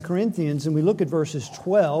Corinthians and we look at verses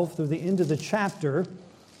 12 through the end of the chapter,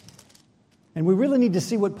 and we really need to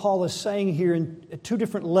see what Paul is saying here at two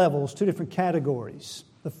different levels, two different categories.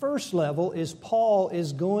 The first level is Paul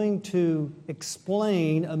is going to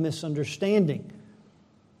explain a misunderstanding.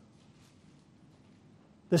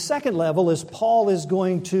 The second level is Paul is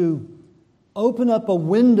going to open up a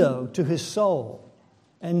window to his soul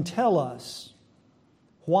and tell us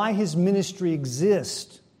why his ministry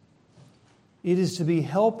exists. It is to be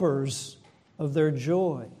helpers of their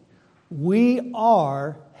joy. We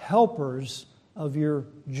are helpers of your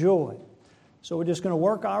joy. So we're just going to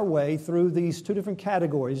work our way through these two different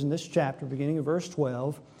categories in this chapter, beginning of verse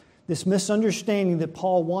 12. This misunderstanding that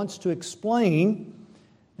Paul wants to explain,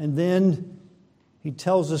 and then he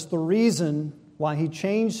tells us the reason why he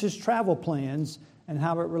changed his travel plans and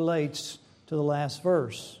how it relates to the last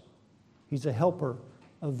verse. He's a helper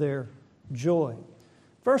of their joy.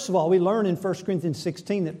 First of all, we learn in 1 Corinthians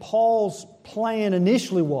 16 that Paul's plan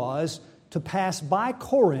initially was to pass by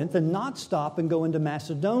Corinth and not stop and go into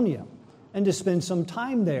Macedonia and to spend some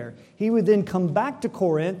time there. He would then come back to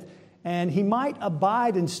Corinth, and he might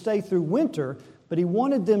abide and stay through winter, but he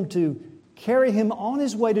wanted them to carry him on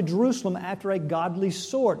his way to Jerusalem after a godly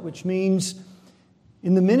sort, which means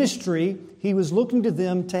in the ministry, he was looking to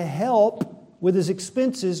them to help with his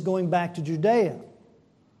expenses going back to Judea.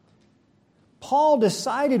 Paul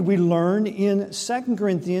decided, we learn in 2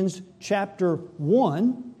 Corinthians chapter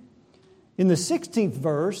 1, in the 16th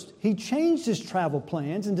verse, he changed his travel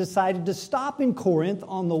plans and decided to stop in Corinth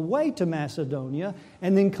on the way to Macedonia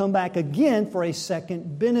and then come back again for a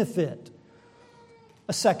second benefit,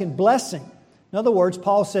 a second blessing. In other words,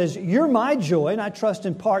 Paul says, you're my joy, and I trust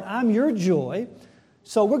in part I'm your joy.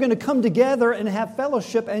 So we're going to come together and have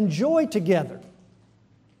fellowship and joy together.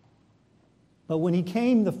 But when he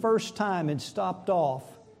came the first time and stopped off,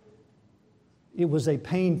 it was a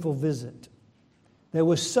painful visit. There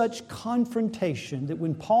was such confrontation that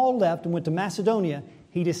when Paul left and went to Macedonia,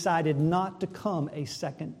 he decided not to come a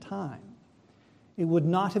second time. It would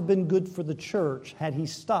not have been good for the church had he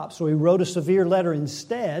stopped. So he wrote a severe letter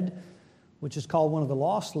instead, which is called one of the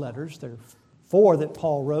lost letters. There are 4 that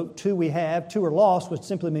Paul wrote. 2 we have. 2 are lost, which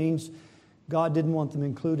simply means God didn't want them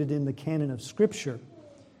included in the canon of Scripture.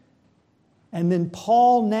 And then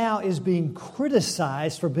Paul now is being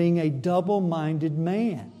criticized for being a double-minded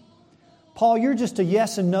man. Paul, you're just a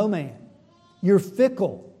yes and no man. You're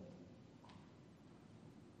fickle.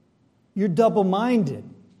 You're double-minded.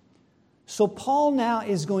 So Paul now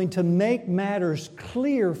is going to make matters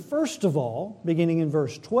clear, first of all, beginning in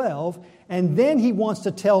verse 12, and then he wants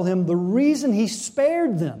to tell him the reason he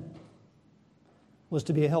spared them was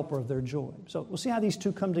to be a helper of their joy. So we'll see how these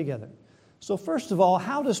two come together. So first of all,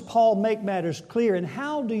 how does Paul make matters clear, and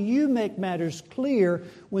how do you make matters clear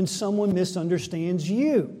when someone misunderstands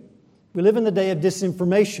you? We live in the day of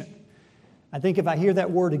disinformation. I think if I hear that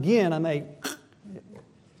word again, I may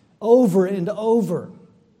over and over.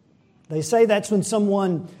 They say that's when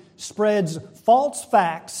someone spreads false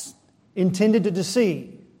facts intended to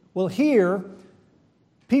deceive. Well, here,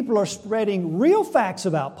 people are spreading real facts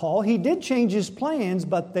about Paul. He did change his plans,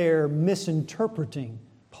 but they're misinterpreting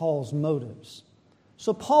Paul's motives.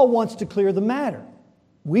 So Paul wants to clear the matter.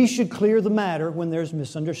 We should clear the matter when there's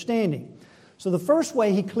misunderstanding. So the first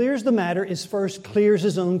way he clears the matter is first clears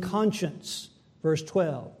his own conscience. Verse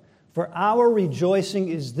 12. For our rejoicing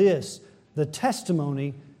is this, the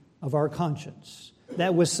testimony of our conscience,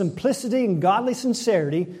 that with simplicity and godly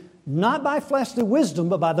sincerity, not by fleshly wisdom,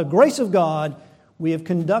 but by the grace of God, we have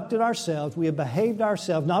conducted ourselves, we have behaved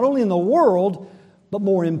ourselves, not only in the world, but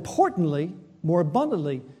more importantly, more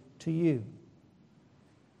abundantly to you.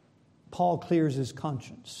 Paul clears his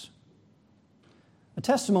conscience. A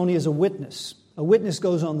testimony is a witness. A witness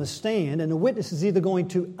goes on the stand, and a witness is either going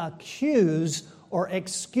to accuse or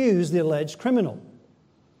excuse the alleged criminal.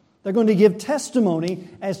 They're going to give testimony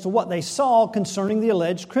as to what they saw concerning the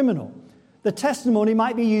alleged criminal. The testimony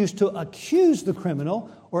might be used to accuse the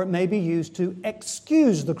criminal, or it may be used to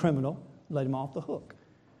excuse the criminal, let him off the hook.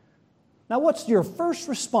 Now, what's your first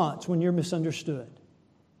response when you're misunderstood?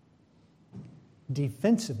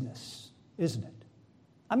 Defensiveness, isn't it?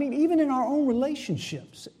 I mean, even in our own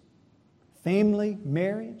relationships, family,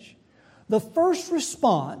 marriage, the first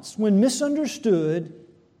response when misunderstood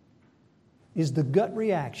is the gut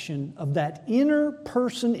reaction of that inner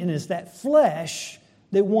person, and it's that flesh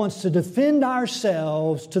that wants to defend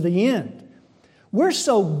ourselves to the end. We're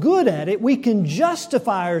so good at it, we can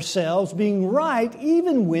justify ourselves being right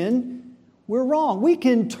even when we're wrong. We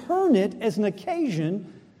can turn it as an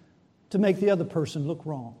occasion to make the other person look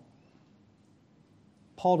wrong.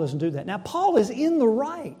 Paul doesn't do that. Now, Paul is in the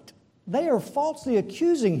right. They are falsely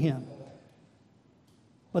accusing him.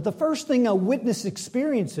 But the first thing a witness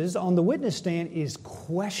experiences on the witness stand is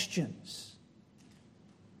questions.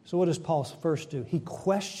 So what does Paul first do? He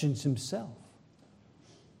questions himself.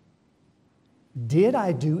 Did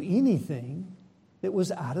I do anything that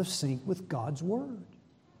was out of sync with God's Word?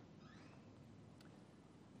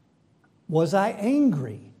 Was I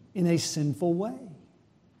angry in a sinful way?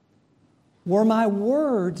 Were my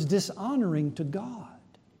words dishonoring to God?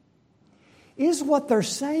 Is what they're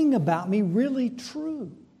saying about me really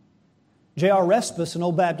true? J.R. Respus, an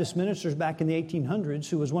old Baptist minister back in the 1800s,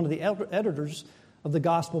 who was one of the editors of the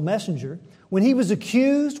Gospel Messenger, when he was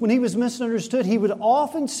accused, when he was misunderstood, he would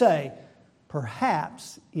often say,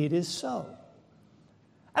 perhaps it is so.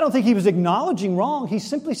 I don't think he was acknowledging wrong. He's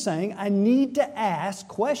simply saying, I need to ask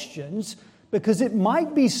questions because it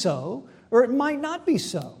might be so or it might not be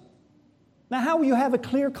so. Now, how will you have a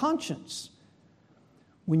clear conscience?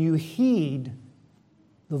 When you heed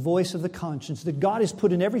the voice of the conscience that God has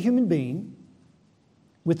put in every human being.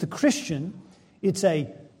 With the Christian, it's a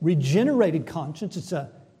regenerated conscience. It's a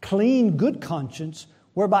clean, good conscience,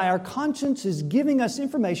 whereby our conscience is giving us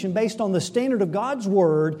information based on the standard of God's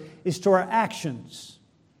Word as to our actions.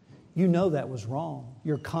 You know that was wrong.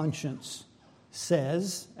 Your conscience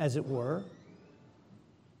says, as it were.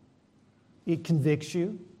 It convicts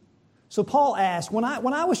you. So Paul asked, when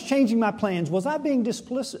I was changing my plans, was I being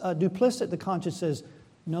duplicit? The conscience says,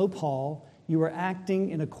 no, Paul, you were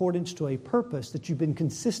acting in accordance to a purpose that you've been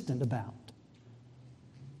consistent about.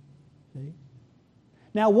 See?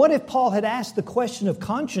 Now, what if Paul had asked the question of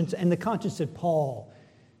conscience and the conscience said, Paul,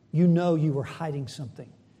 you know you were hiding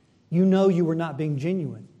something. You know you were not being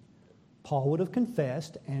genuine. Paul would have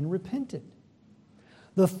confessed and repented.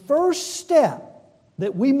 The first step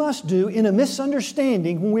that we must do in a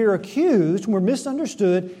misunderstanding when we're accused, when we're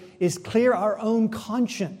misunderstood, is clear our own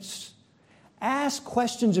conscience. Ask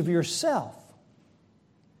questions of yourself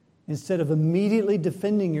instead of immediately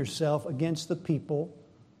defending yourself against the people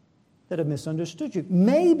that have misunderstood you.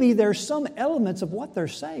 Maybe there's some elements of what they're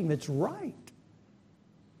saying that's right.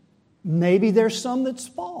 Maybe there's some that's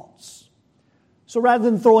false. So rather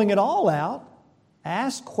than throwing it all out,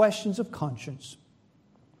 ask questions of conscience.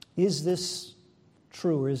 Is this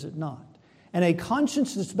true or is it not? And a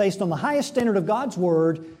conscience that's based on the highest standard of God's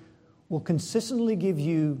Word will consistently give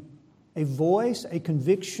you a voice, a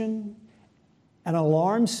conviction, an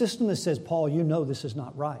alarm system that says, Paul, you know this is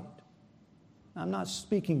not right. I'm not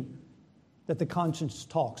speaking that the conscience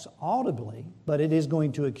talks audibly, but it is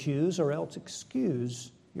going to accuse or else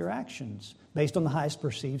excuse your actions based on the highest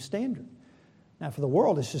perceived standard. Now, for the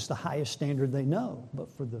world, it's just the highest standard they know.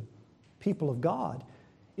 But for the people of God,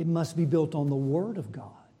 it must be built on the Word of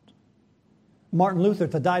God. Martin Luther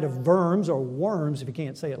died of worms, if you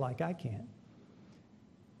can't say it like I can.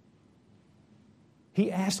 He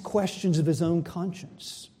asked questions of his own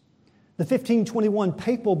conscience. The 1521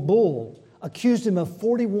 papal bull accused him of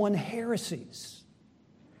 41 heresies.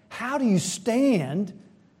 How do you stand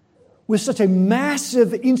with such a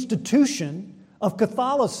massive institution of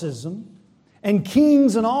Catholicism and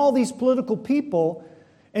kings and all these political people,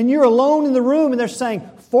 and you're alone in the room and they're saying,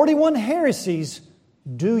 41 heresies,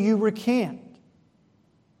 do you recant?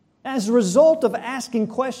 As a result of asking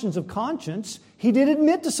questions of conscience, he did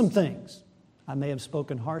admit to some things. I may have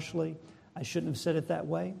spoken harshly. I shouldn't have said it that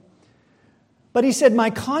way. But he said,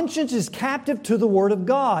 my conscience is captive to the Word of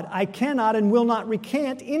God. I cannot and will not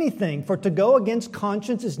recant anything, for to go against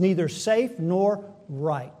conscience is neither safe nor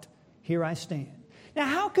right. Here I stand. Now,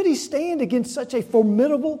 how could he stand against such a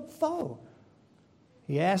formidable foe?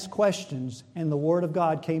 He asked questions, and the Word of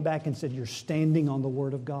God came back and said, you're standing on the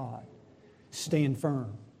Word of God. Stand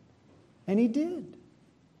firm. And he did.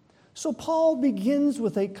 So Paul begins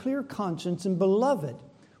with a clear conscience, and beloved,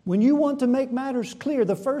 when you want to make matters clear,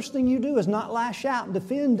 the first thing you do is not lash out and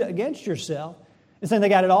defend against yourself and say they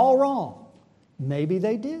got it all wrong. Maybe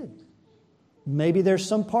they did. Maybe there's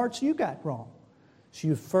some parts you got wrong. So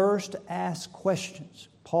you first ask questions.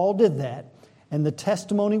 Paul did that, and the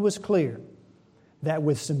testimony was clear that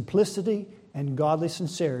with simplicity and godly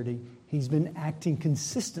sincerity, he's been acting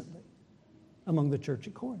consistently among the church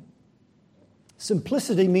at Corinth.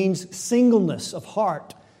 Simplicity means singleness of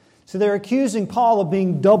heart. So they're accusing Paul of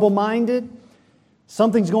being double-minded.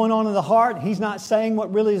 Something's going on in the heart. He's not saying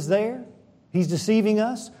what really is there. He's deceiving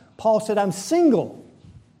us. Paul said, I'm single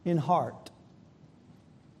in heart.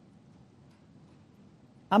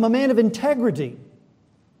 I'm a man of integrity,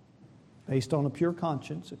 based on a pure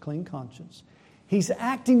conscience, a clean conscience. He's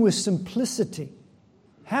acting with simplicity.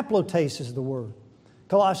 Haplotes is the word.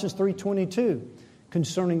 Colossians 3:22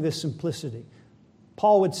 concerning this simplicity.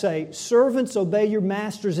 Paul would say, servants, obey your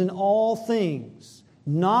masters in all things,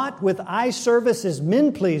 not with eye service as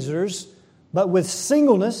men pleasers, but with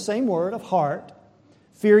singleness, same word, of heart,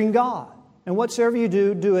 fearing God. And whatsoever you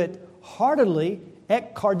do, do it heartily,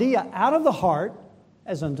 ek cardia, out of the heart,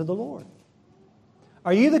 as unto the Lord.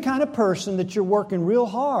 Are you the kind of person that you're working real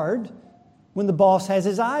hard when the boss has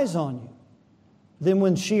his eyes on you? Then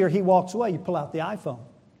when she or he walks away, you pull out the iPhone.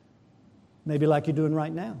 Maybe like you're doing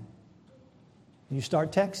right now. You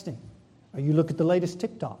start texting. Or you look at the latest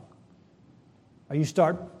TikTok. Or you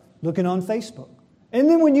start looking on Facebook. And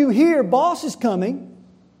then when you hear boss is coming,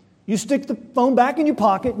 you stick the phone back in your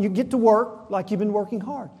pocket and you get to work like you've been working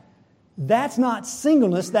hard. That's not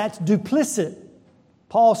singleness, that's duplicit.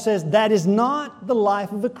 Paul says that is not the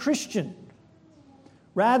life of a Christian.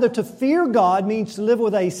 Rather, to fear God means to live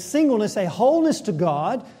with a singleness, a wholeness to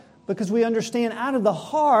God, because we understand out of the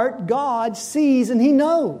heart, God sees and He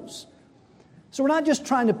knows. So we're not just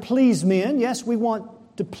trying to please men. Yes, we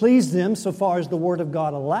want to please them so far as the Word of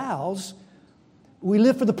God allows. We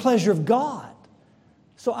live for the pleasure of God.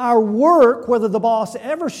 So our work, whether the boss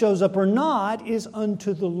ever shows up or not, is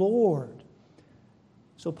unto the Lord.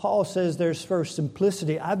 So Paul says there's first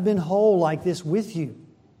simplicity. I've been whole like this with you.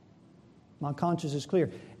 My conscience is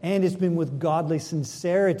clear. And it's been with godly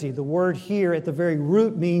sincerity. The word here at the very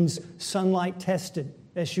root means sunlight tested.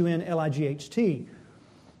 S-U-N-L-I-G-H-T.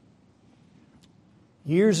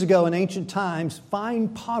 Years ago in ancient times, fine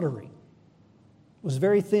pottery was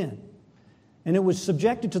very thin. And it was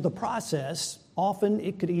subjected to the process. Often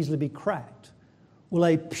it could easily be cracked. Well,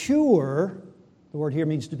 a pure, the word here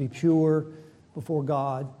means to be pure before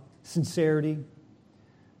God, sincerity.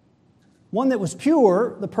 One that was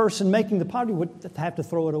pure, the person making the pottery would have to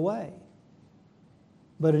throw it away.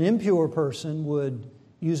 But an impure person would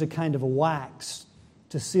use a kind of a wax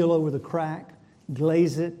to seal over the crack,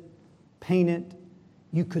 glaze it, paint it.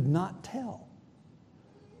 You could not tell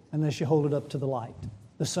unless you hold it up to the light,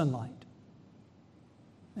 the sunlight.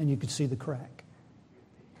 And you could see the crack.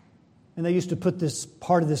 And they used to put this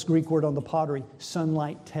part of this Greek word on the pottery,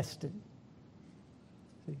 sunlight tested.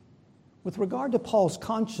 See? With regard to Paul's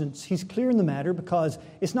conscience, he's clear in the matter because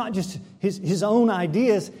it's not just his own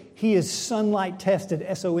ideas. He is sunlight tested,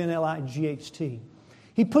 S-O-N-L-I-G-H-T.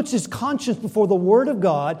 He puts his conscience before the Word of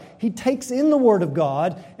God. He takes in the Word of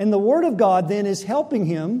God. And the Word of God then is helping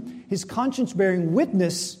him, his conscience bearing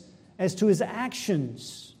witness as to his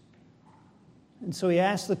actions. And so he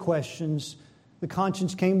asked the questions. The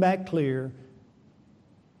conscience came back clear.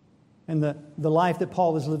 And the life that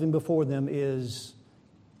Paul is living before them is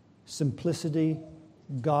simplicity,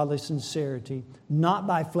 godly sincerity. Not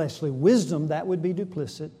by fleshly wisdom, that would be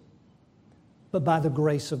duplicit, but by the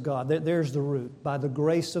grace of God. There's the root. By the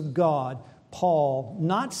grace of God, Paul,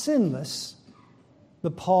 not sinless,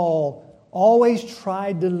 but Paul always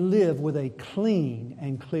tried to live with a clean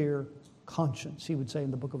and clear conscience, he would say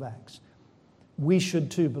in the book of Acts. We should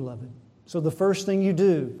too, beloved. So the first thing you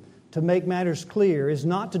do to make matters clear is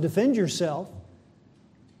not to defend yourself.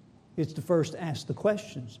 It's to first ask the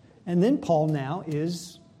questions. And then Paul now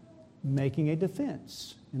is making a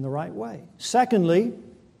defense in the right way. Secondly,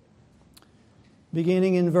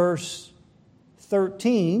 beginning in verse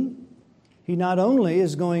 13, he not only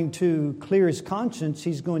is going to clear his conscience,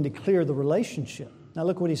 he's going to clear the relationship. Now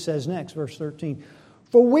look what he says next, verse 13.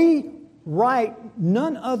 For we write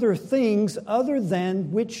none other things other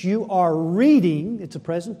than which you are reading, it's a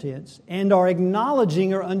present tense, and are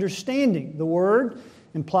acknowledging or understanding. The word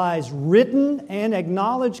implies written, and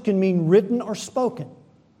acknowledge can mean written or spoken.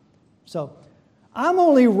 So, I'm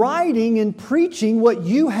only writing and preaching what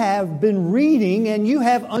you have been reading and you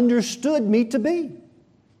have understood me to be.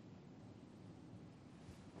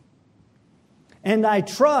 And I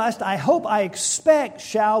trust, I hope, I expect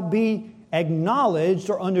shall be acknowledged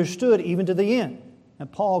or understood even to the end.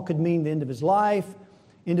 And Paul could mean the end of his life,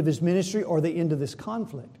 end of his ministry, or the end of this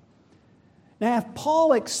conflict. Now, if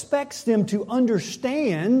Paul expects them to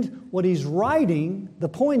understand what he's writing, the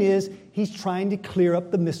point is he's trying to clear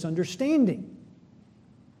up the misunderstanding.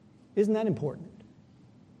 Isn't that important?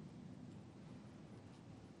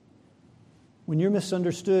 When you're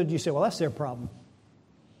misunderstood, you say, well, that's their problem.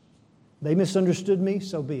 They misunderstood me,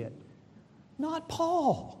 so be it. Not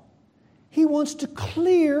Paul. He wants to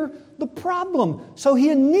clear the problem. So he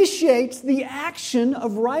initiates the action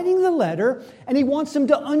of writing the letter, and he wants them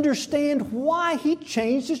to understand why he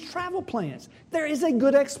changed his travel plans. There is a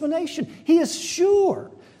good explanation. He is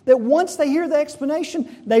sure that once they hear the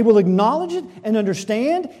explanation, they will acknowledge it and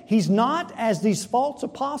understand he's not, as these false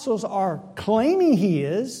apostles are claiming he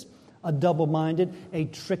is, a double-minded, a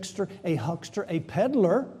trickster, a huckster, a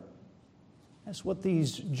peddler. That's what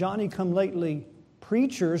these Johnny-come-lately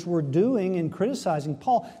preachers were doing and criticizing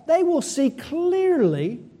Paul, they will see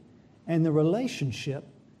clearly, and the relationship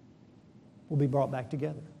will be brought back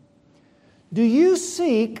together. Do you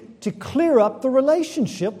seek to clear up the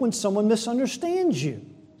relationship when someone misunderstands you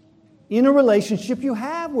in a relationship you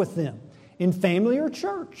have with them, in family or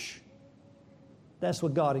church? That's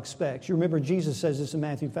what God expects. You remember Jesus says this in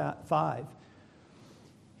Matthew 5.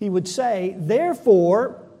 He would say,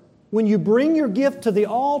 therefore, when you bring your gift to the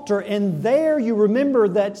altar and there you remember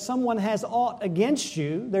that someone has aught against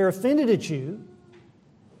you, they're offended at you,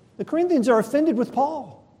 the Corinthians are offended with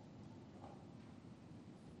Paul.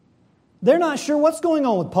 They're not sure what's going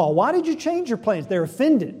on with Paul. Why did you change your plans? They're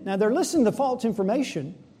offended. Now, they're listening to false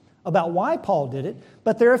information about why Paul did it,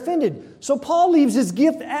 but they're offended. So Paul leaves his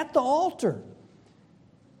gift at the altar.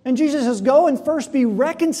 And Jesus says, go and first be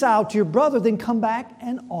reconciled to your brother, then come back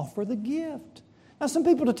and offer the gift. Now, some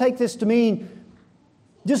people to take this to mean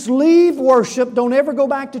just leave worship, don't ever go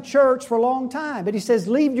back to church for a long time. But he says,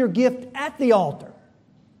 leave your gift at the altar.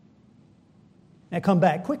 Now come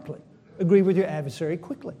back quickly. Agree with your adversary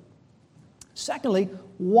quickly. Secondly,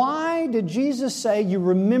 why did Jesus say you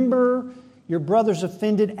remember your brother's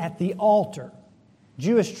offended at the altar?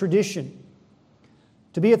 Jewish tradition.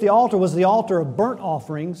 To be at the altar was the altar of burnt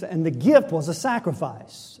offerings, and the gift was a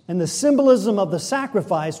sacrifice. And the symbolism of the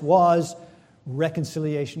sacrifice was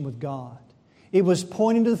reconciliation with God. It was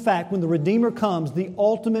pointing to the fact when the Redeemer comes, the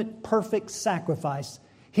ultimate perfect sacrifice,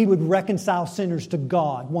 He would reconcile sinners to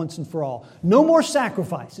God once and for all. No more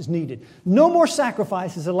sacrifice is needed. No more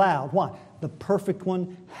sacrifice is allowed. Why? The perfect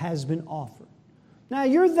one has been offered. Now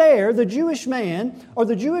you're there, the Jewish man or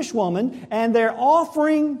the Jewish woman, and they're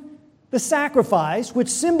offering the sacrifice, which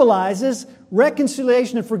symbolizes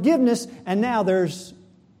reconciliation and forgiveness, and now there's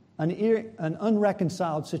an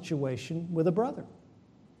unreconciled situation with a brother.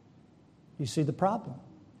 You see the problem?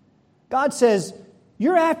 God says,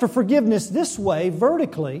 you're after forgiveness this way,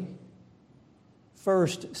 vertically.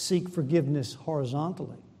 First, seek forgiveness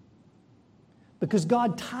horizontally. Because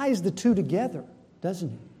God ties the two together, doesn't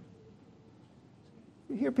He?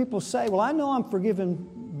 You hear people say, well, I know I'm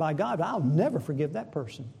forgiven by God, but I'll never forgive that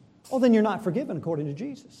person. Well, then you're not forgiven according to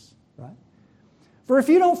Jesus, right? For if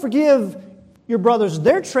you don't forgive your brothers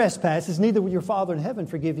their trespasses, neither will your Father in heaven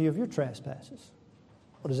forgive you of your trespasses.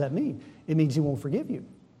 What does that mean? It means He won't forgive you.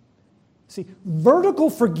 See, vertical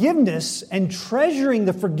forgiveness and treasuring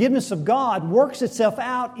the forgiveness of God works itself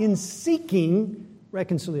out in seeking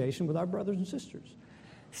reconciliation with our brothers and sisters.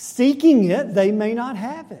 Seeking it, they may not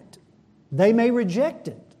have it. They may reject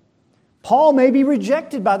it. Paul may be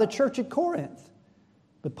rejected by the church at Corinth,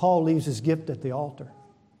 but Paul leaves his gift at the altar.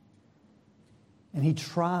 And he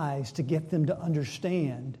tries to get them to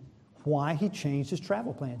understand why he changed his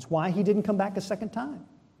travel plans, why he didn't come back a second time,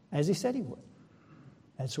 as he said he would.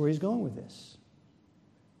 That's where he's going with this.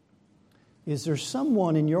 Is there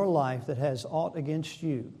someone in your life that has aught against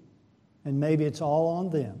you, and maybe it's all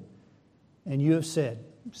on them, and you have said,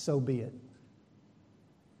 so be it?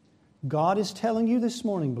 God is telling you this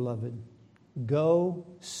morning, beloved, go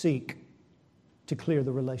seek to clear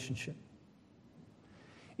the relationship.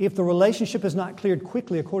 If the relationship is not cleared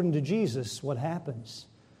quickly according to Jesus, what happens?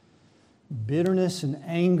 Bitterness and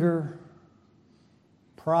anger,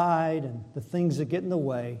 pride, and the things that get in the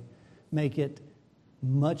way make it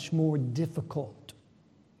much more difficult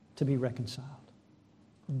to be reconciled.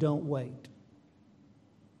 Don't wait.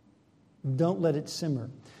 Don't let it simmer.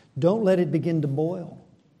 Don't let it begin to boil.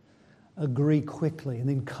 Agree quickly and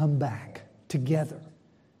then come back together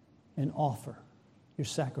and offer your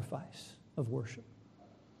sacrifice of worship.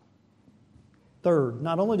 Third,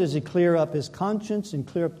 not only does He clear up his conscience and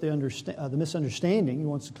clear up the misunderstanding, He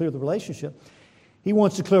wants to clear the relationship, He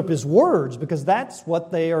wants to clear up his words, because that's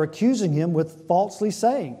what they are accusing him with falsely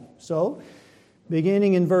saying. So,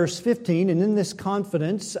 beginning in verse 15, and in this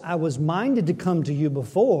confidence I was minded to come to you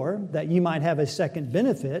before, that you might have a second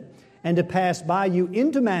benefit, and to pass by you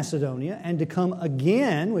into Macedonia, and to come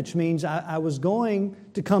again, which means I was going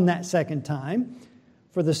to come that second time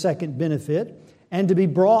for the second benefit, and to be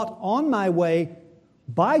brought on my way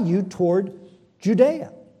by you toward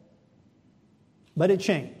Judea. But it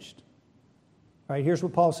changed. All right, here's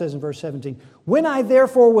what Paul says in verse 17. When I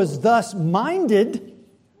therefore was thus minded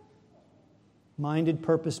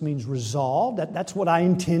purpose means resolved. That's what I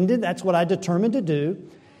intended. That's what I determined to do.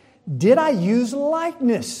 Did I use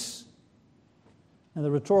likeness? Now,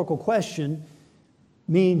 the rhetorical question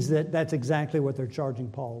means that that's exactly what they're charging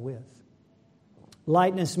Paul with.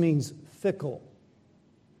 Lightness means fickle.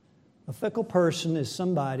 A fickle person is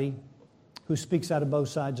somebody who speaks out of both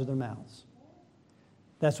sides of their mouths.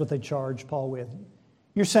 That's what they charge Paul with.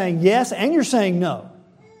 You're saying yes and you're saying no.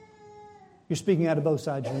 You're speaking out of both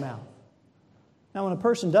sides of your mouth. Now, when a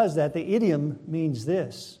person does that, the idiom means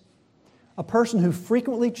this. A person who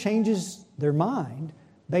frequently changes their mind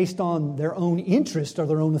based on their own interest or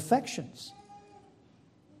their own affections.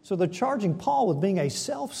 So they're charging Paul with being a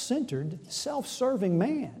self-centered, self-serving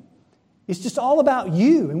man. It's just all about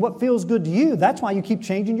you and what feels good to you. That's why you keep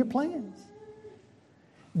changing your plans.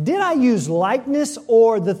 Did I use likeness,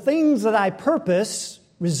 or the things that I purpose,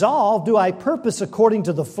 resolve, do I purpose according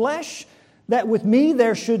to the flesh, that with me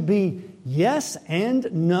there should be yes and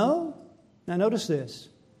no? Now notice this.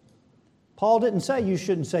 Paul didn't say you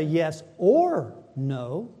shouldn't say yes or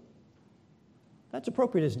no. That's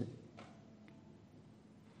appropriate, isn't it?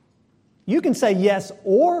 You can say yes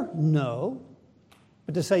or no,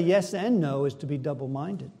 but to say yes and no is to be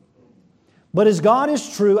double-minded. But as God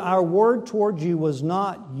is true, our word toward you was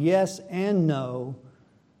not yes and no,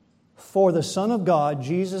 for the Son of God,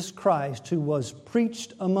 Jesus Christ, who was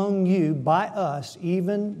preached among you by us,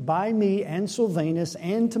 even by me and Silvanus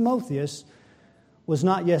and Timotheus, was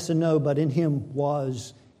not yes and no, but in Him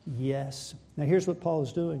was yes. Now here's what Paul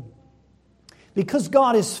is doing. Because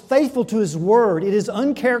God is faithful to His Word, it is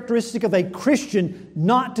uncharacteristic of a Christian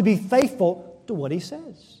not to be faithful to what he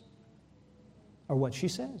says or what she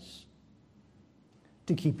says.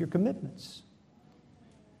 To keep your commitments.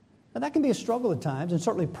 Now that can be a struggle at times, and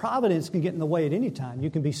certainly providence can get in the way at any time. You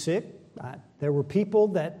can be sick. There were people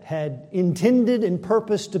that had intended and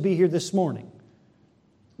purposed to be here this morning.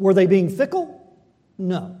 Were they being fickle?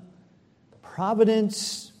 No.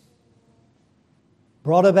 Providence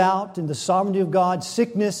brought about in the sovereignty of God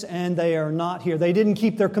sickness, and they are not here. They didn't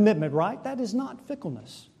keep their commitment, right? That is not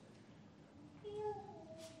fickleness.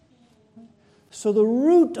 So the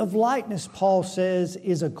root of likeness, Paul says,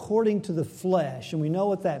 is according to the flesh. And we know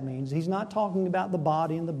what that means. He's not talking about the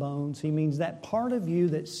body and the bones. He means that part of you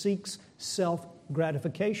that seeks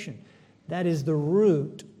self-gratification. That is the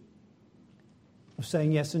root of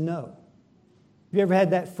saying yes and no. Have you ever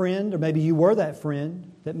had that friend, or maybe you were that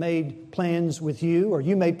friend, that made plans with you, or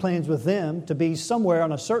you made plans with them to be somewhere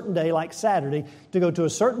on a certain day, like Saturday, to go to a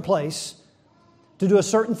certain place, to do a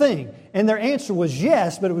certain thing? And their answer was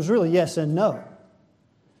yes, but it was really yes and no.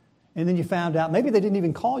 And then you found out, maybe they didn't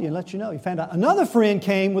even call you and let you know. You found out another friend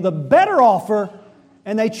came with a better offer,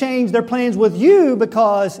 and they changed their plans with you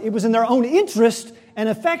because it was in their own interest and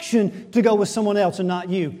affection to go with someone else and not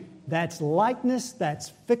you. That's likeness,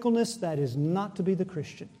 that's fickleness, that is not to be the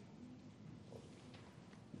Christian.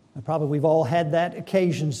 And probably we've all had that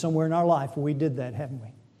occasion somewhere in our life where we did that, haven't we?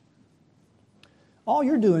 All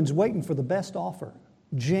you're doing is waiting for the best offer.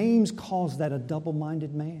 James calls that a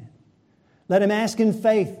double-minded man. Let him ask in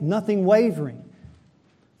faith, nothing wavering.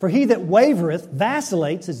 For he that wavereth,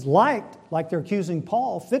 vacillates, is like they're accusing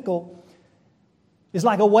Paul, fickle, is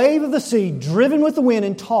like a wave of the sea driven with the wind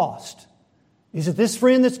and tossed. Is it this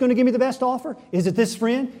friend that's going to give me the best offer? Is it this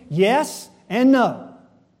friend? Yes and no.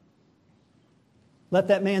 Let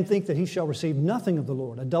that man think that he shall receive nothing of the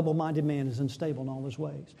Lord. A double-minded man is unstable in all his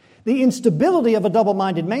ways. The instability of a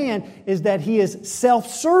double-minded man is that he is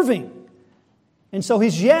self-serving. And so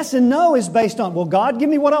his yes and no is based on, will God give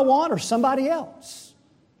me what I want or somebody else?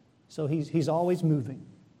 So he's always moving.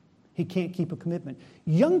 He can't keep a commitment.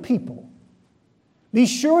 Young people, be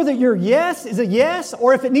sure that your yes is a yes,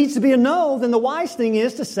 or if it needs to be a no, then the wise thing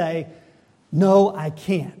is to say, no, I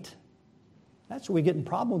can't. That's where we get in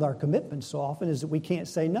problem with our commitments so often, is that we can't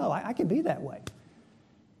say no. I can be that way.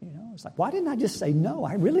 You know, it's like, why didn't I just say no?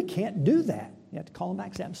 I really can't do that. You have to call them back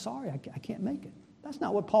and say, I'm sorry, I can't make it. That's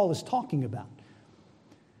not what Paul is talking about.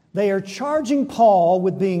 They are charging Paul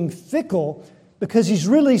with being fickle because he's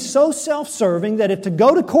really so self-serving that if to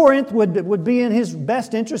go to Corinth would be in his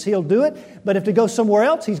best interest, he'll do it. But if to go somewhere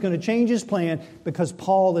else, he's going to change his plan, because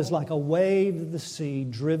Paul is like a wave of the sea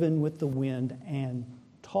driven with the wind and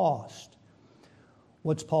tossed.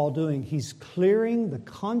 What's Paul doing? He's clearing the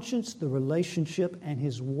conscience, the relationship, and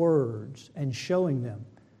his words, and showing them.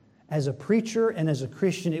 As a preacher and as a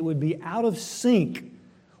Christian, it would be out of sync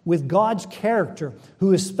with God's character,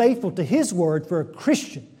 who is faithful to His word, for a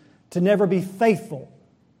Christian to never be faithful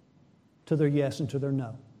to their yes and to their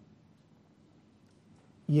no.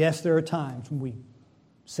 Yes, there are times when we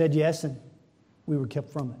said yes and we were kept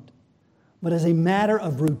from it. But as a matter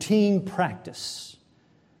of routine practice,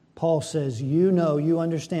 Paul says, you know, you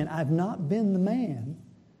understand, I've not been the man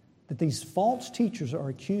that these false teachers are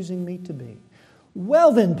accusing me to be.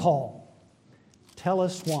 Well then, Paul, tell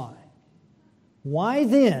us why. Why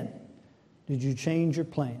then did you change your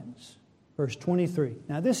plans? Verse 23.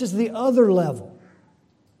 Now this is the other level.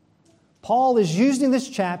 Paul is using this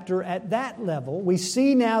chapter at that level. We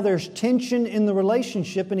see now there's tension in the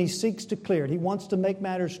relationship and he seeks to clear it. He wants to make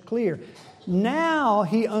matters clear. Now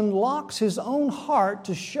he unlocks his own heart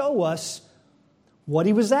to show us what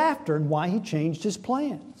he was after and why he changed his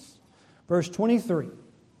plans. Verse 23.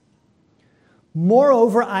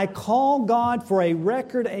 Moreover, I call God for a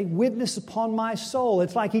record, a witness upon my soul.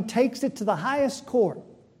 It's like he takes it to the highest court.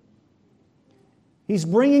 He's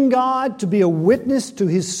bringing God to be a witness to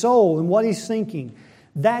his soul and what he's thinking.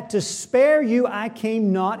 That to spare you I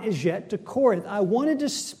came not as yet to Corinth. I wanted to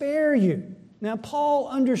spare you. Now, Paul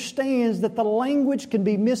understands that the language can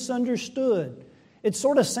be misunderstood. It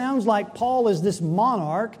sort of sounds like Paul is this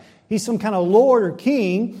monarch. He's some kind of lord or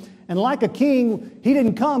king. And like a king, he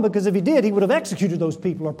didn't come because if he did, he would have executed those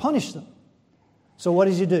people or punished them. So what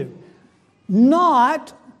does he do?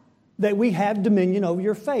 Not that we have dominion over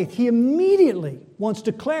your faith. He immediately wants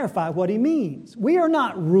to clarify what he means. We are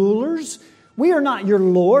not rulers. We are not your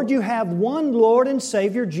Lord. You have one Lord and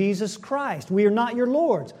Savior, Jesus Christ. We are not your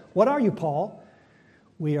lords. What are you, Paul?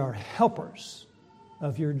 We are helpers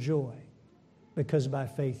of your joy because by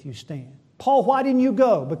faith you stand. Paul, why didn't you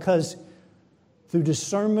go? Because through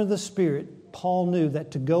discernment of the Spirit, Paul knew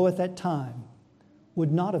that to go at that time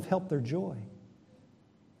would not have helped their joy.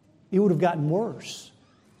 It would have gotten worse.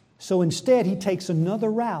 So instead, he takes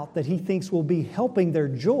another route that he thinks will be helping their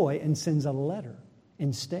joy and sends a letter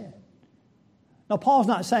instead. Now, Paul's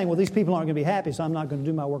not saying, well, these people aren't going to be happy, so I'm not going to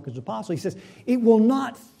do my work as apostle. He says, it will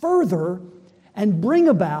not further and bring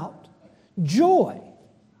about joy.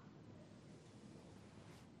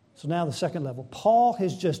 So now the second level. Paul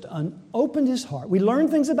has just opened his heart. We learn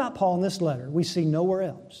things about Paul in this letter we see nowhere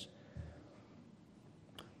else.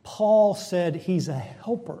 Paul said he's a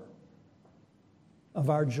helper of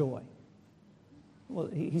our joy. Well,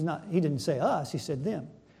 he didn't say us, he said them.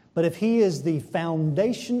 But if he is the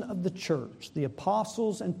foundation of the church, the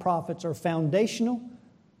apostles and prophets are foundational,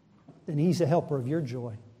 then he's a helper of your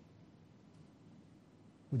joy.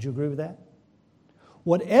 Would you agree with that?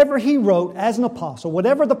 Whatever he wrote as an apostle,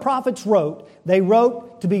 whatever the prophets wrote, they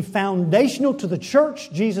wrote to be foundational to the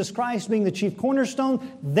church, Jesus Christ being the chief cornerstone.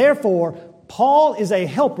 Therefore, Paul is a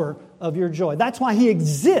helper of your joy. That's why he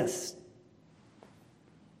exists.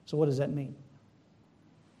 So what does that mean?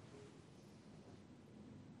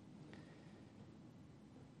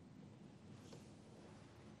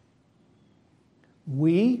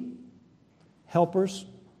 We, helpers,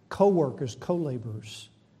 co-workers, co-laborers.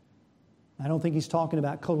 I don't think he's talking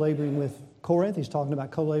about co-laboring with Corinth. He's talking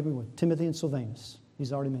about co-laboring with Timothy and Silvanus.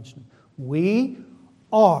 He's already mentioned them. We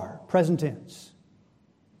are, present tense.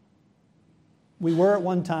 We were at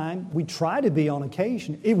one time. We try to be on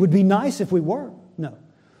occasion. It would be nice if we were. No.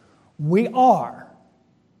 We are,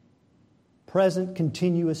 present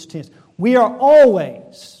continuous tense. We are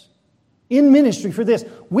always in ministry for this.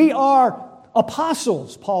 We are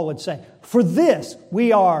apostles, Paul would say. For this,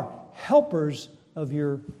 we are helpers of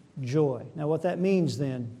your joy. Now, what that means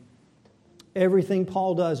then, everything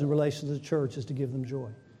Paul does in relation to the church is to give them joy.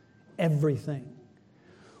 Everything.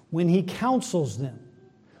 When he counsels them,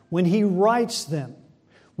 when he writes them,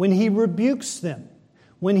 when he rebukes them,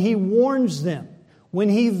 when he warns them, when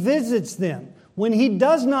he visits them, when he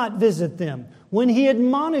does not visit them, when he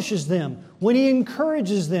admonishes them, when he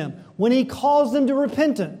encourages them, when he calls them to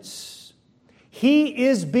repentance, he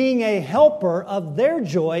is being a helper of their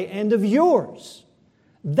joy and of yours.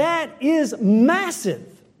 That is massive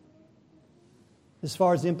as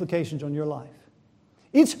far as the implications on your life.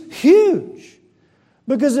 It's huge.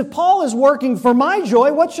 Because if Paul is working for my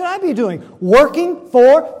joy, what should I be doing? Working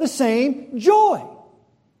for the same joy.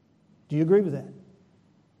 Do you agree with that?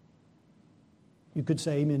 You could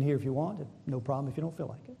say amen here if you want. No problem if you don't feel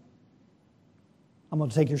like it. I'm going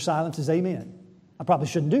to take your silence as amen. I probably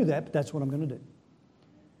shouldn't do that, but that's what I'm going to do.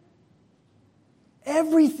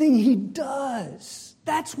 Everything he does,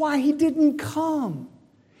 that's why he didn't come.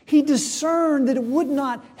 He discerned that it would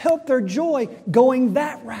not help their joy going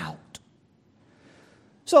that route.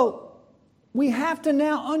 So, we have to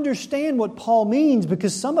now understand what Paul means,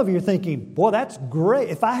 because some of you are thinking, boy, that's great.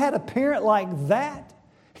 If I had a parent like that,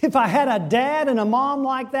 if I had a dad and a mom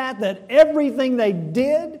like that everything they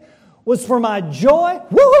did was for my joy,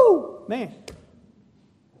 woohoo, man.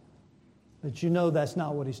 But you know that's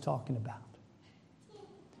not what he's talking about.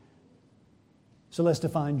 So let's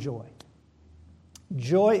define joy.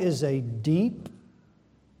 Joy is a deep,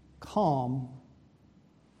 calm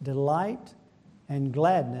delight and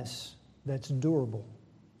gladness that's durable.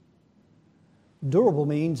 Durable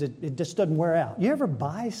means it just doesn't wear out. You ever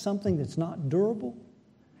buy something that's not durable?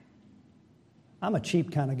 I'm a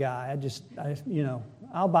cheap kind of guy.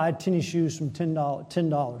 I'll buy tennis shoes from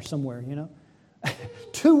 $10 somewhere,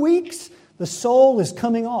 2 weeks, the sole is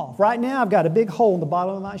coming off. Right now, I've got a big hole in the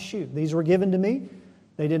bottom of my shoe. These were given to me.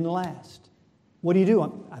 They didn't last. What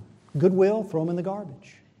do? Goodwill, throw them in the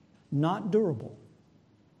garbage. Not durable.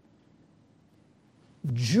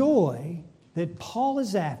 Joy that Paul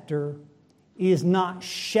is after is not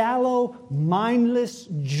shallow, mindless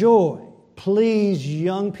joy. Please,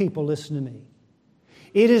 young people, listen to me.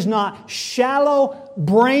 It is not shallow,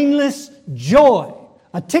 brainless joy.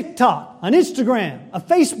 A TikTok, an Instagram, a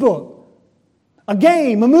Facebook, a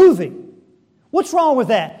game, a movie. What's wrong with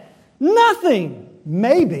that? Nothing.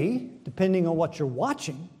 Maybe, depending on what you're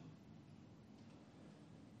watching.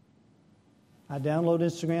 I download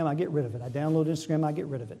Instagram, I get rid of it. I download Instagram, I get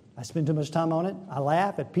rid of it. I spend too much time on it. I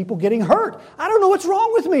laugh at people getting hurt. I don't know what's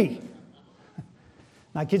wrong with me.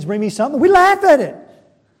 My kids bring me something, we laugh at it.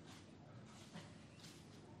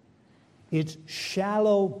 It's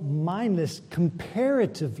shallow, mindless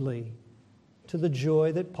comparatively to the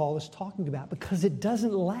joy that Paul is talking about because it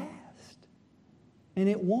doesn't last. And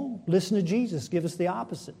it won't. Listen to Jesus give us the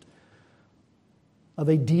opposite of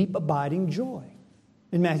a deep, abiding joy.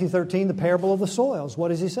 In Matthew 13, the parable of the soils, what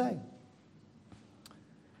does he say?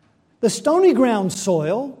 The stony ground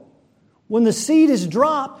soil, when the seed is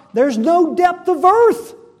dropped, there's no depth of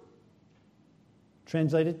earth.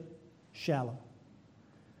 Translated, shallow.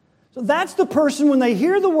 So that's the person, when they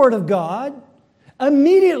hear the Word of God,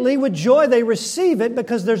 immediately with joy they receive it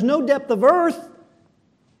because there's no depth of earth.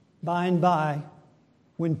 By and by,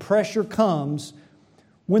 when pressure comes,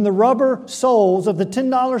 when the rubber soles of the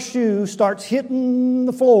 $10 shoe starts hitting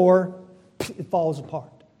the floor, it falls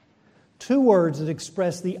apart. 2 words that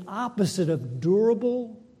express the opposite of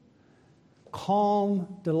durable, calm,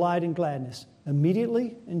 delight, and gladness.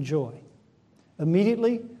 Immediately and joy.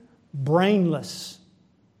 Immediately, brainless.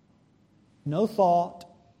 No thought.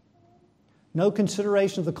 No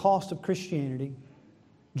consideration of the cost of Christianity.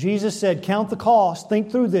 Jesus said, count the cost,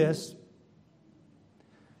 think through this.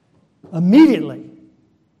 Immediately.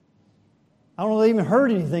 I don't know if they even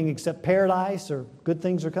heard anything except paradise or good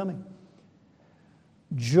things are coming.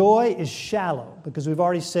 Joy is shallow because we've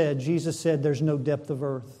already said, Jesus said there's no depth of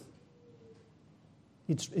earth.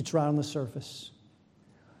 It's right on the surface.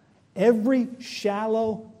 Every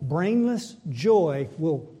shallow, brainless joy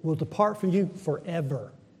will depart from you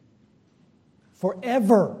forever.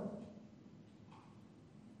 Forever.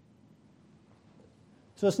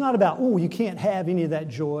 So it's not about, you can't have any of that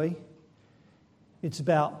joy. It's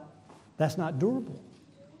about, that's not durable.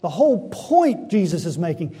 The whole point Jesus is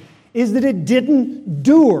making is that it didn't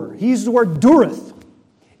dure. He used the word dureth.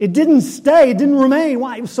 It didn't stay. It didn't remain.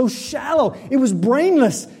 Why? It was so shallow. It was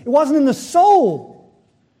brainless. It wasn't in the soul.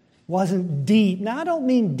 It wasn't deep. Now, I don't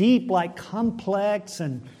mean deep like complex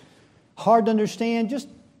and hard to understand. Just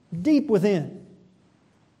deep within.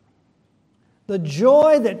 The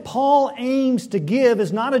joy that Paul aims to give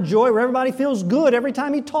is not a joy where everybody feels good every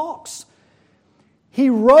time he talks. He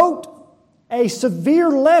wrote a severe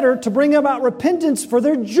letter to bring about repentance for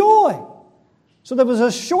their joy. So there was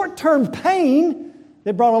a short-term pain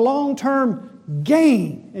that brought a long-term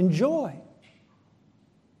gain and joy.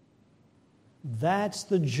 That's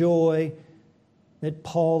the joy that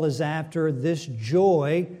Paul is after. This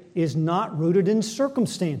joy is not rooted in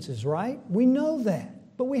circumstances, right? We know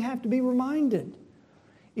that, but we have to be reminded.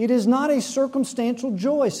 It is not a circumstantial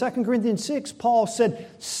joy. 2 Corinthians 6, Paul said,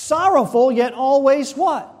 sorrowful yet always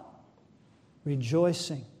what?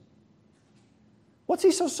 Rejoicing. What's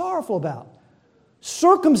he so sorrowful about?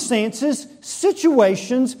 Circumstances,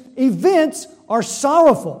 situations, events are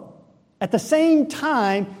sorrowful. At the same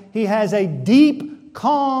time, he has a deep,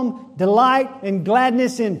 calm delight and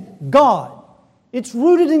gladness in God. It's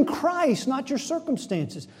rooted in Christ, not your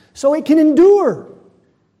circumstances. So it can endure.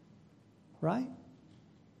 Right?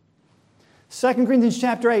 2 Corinthians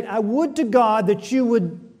chapter 8, I would to God that you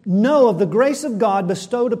would know of the grace of God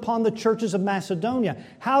bestowed upon the churches of Macedonia,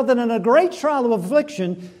 how that in a great trial of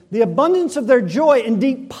affliction, the abundance of their joy in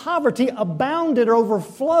deep poverty abounded or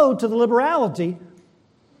overflowed to the liberality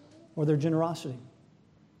or their generosity.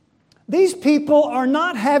 These people are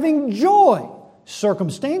not having joy,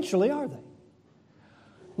 circumstantially, are they?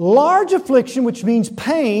 Large affliction, which means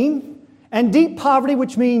pain, and deep poverty,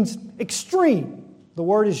 which means extreme. The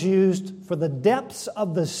word is used for the depths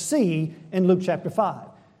of the sea in Luke chapter 5.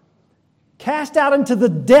 Cast out into the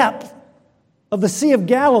depth of the Sea of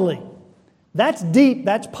Galilee. That's deep,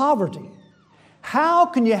 that's poverty. How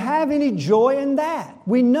can you have any joy in that?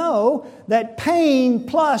 We know that pain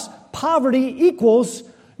plus poverty equals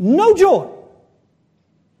no joy.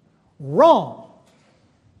 Wrong.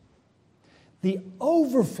 The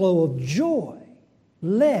overflow of joy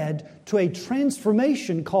led to a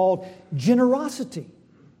transformation called generosity.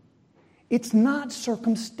 It's not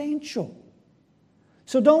circumstantial.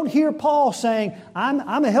 So don't hear Paul saying,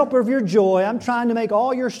 I'm a helper of your joy. I'm trying to make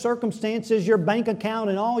all your circumstances, your bank account,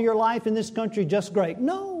 and all your life in this country just great.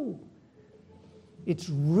 No. It's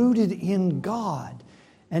rooted in God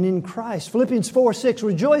and in Christ. Philippians 4:6,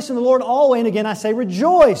 rejoice in the Lord always. And again, I say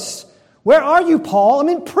rejoice. Where are you, Paul? I'm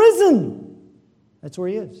in prison. That's where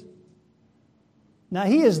he is. Now,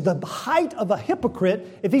 he is the height of a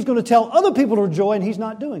hypocrite if he's going to tell other people to rejoice and he's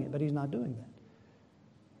not doing it. But he's not doing that.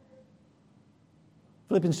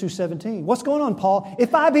 Philippians 2:17. What's going on, Paul?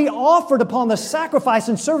 If I be offered upon the sacrifice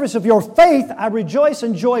and service of your faith, I rejoice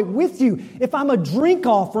and joy with you. If I'm a drink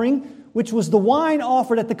offering, which was the wine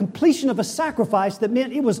offered at the completion of a sacrifice that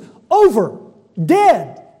meant it was over,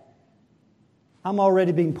 dead, I'm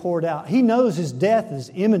already being poured out. He knows his death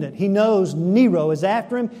is imminent. He knows Nero is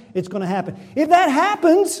after him. It's going to happen. If that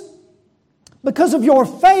happens because of your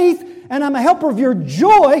faith and I'm a helper of your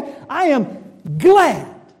joy, I am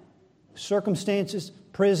glad. Circumstances,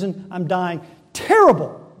 prison, I'm dying.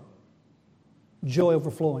 Terrible. Joy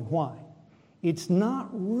overflowing. Why? It's not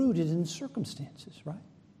rooted in circumstances, right?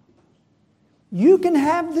 You can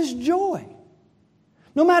have this joy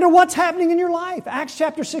no matter what's happening in your life. Acts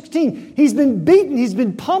chapter 16. He's been beaten. He's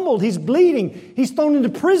been pummeled. He's bleeding. He's thrown into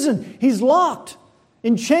prison. He's locked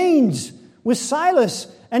in chains with Silas.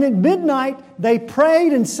 And at midnight, they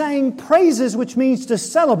prayed and sang praises, which means to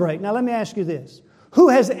celebrate. Now, let me ask you this. Who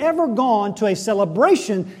has ever gone to a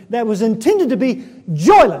celebration that was intended to be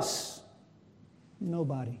joyless?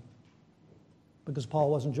 Nobody. Because Paul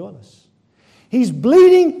wasn't joyless. He's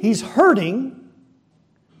bleeding, he's hurting,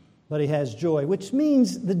 but he has joy, which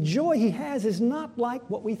means the joy he has is not like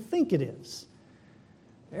what we think it is.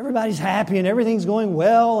 Everybody's happy and everything's going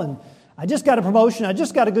well, and I just got a promotion, I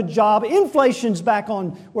just got a good job, inflation's back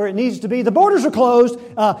on where it needs to be, the borders are closed,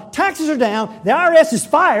 taxes are down, the IRS is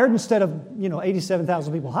fired instead of,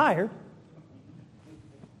 87,000 people hired.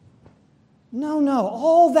 No,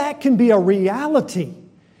 all that can be a reality,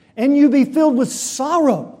 and you be filled with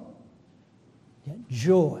sorrow. Yet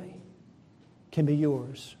joy can be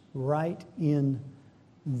yours right in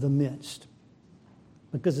the midst,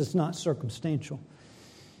 because it's not circumstantial.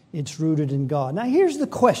 It's rooted in God. Now here's the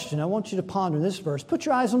question I want you to ponder in this verse. Put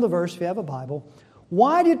your eyes on the verse if you have a Bible.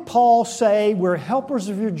 Why did Paul say we're helpers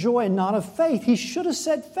of your joy and not of faith? He should have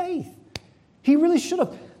said faith. He really should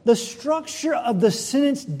have. The structure of the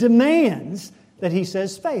sentence demands that he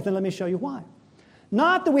says faith. And let me show you why.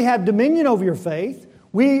 Not that we have dominion over your faith.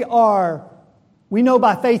 We know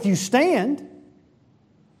by faith you stand.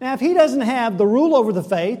 Now, if he doesn't have the rule over the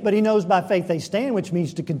faith, but he knows by faith they stand, which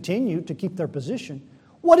means to continue, to keep their position,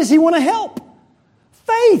 what does he want to help?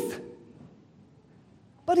 Faith.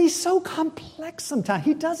 But he's so complex sometimes.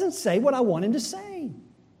 He doesn't say what I want him to say.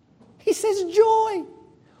 He says joy.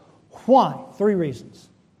 Why? 3 reasons.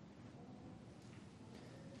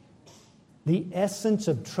 The essence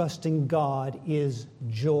of trusting God is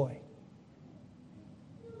joy.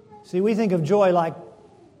 See, we think of joy like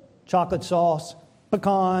chocolate sauce,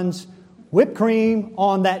 pecans, whipped cream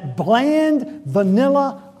on that bland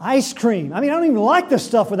vanilla ice cream. I mean, I don't even like this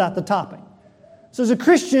stuff without the topping. So as a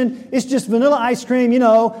Christian, it's just vanilla ice cream,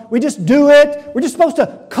 we just do it. We're just supposed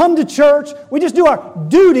to come to church. We just do our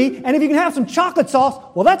duty. And if you can have some chocolate sauce,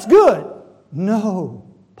 well, that's good. No,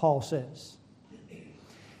 Paul says.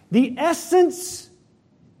 The essence,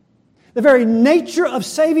 the very nature of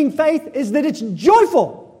saving faith is that it's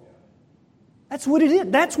joyful. That's what it is.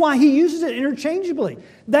 That's why he uses it interchangeably.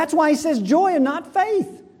 That's why he says joy and not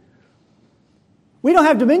faith. We don't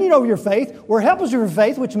have dominion over your faith. We're helpers of your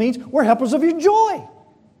faith, which means we're helpers of your joy.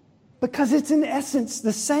 Because it's in essence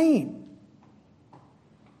the same.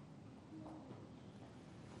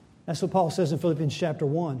 That's what Paul says in Philippians chapter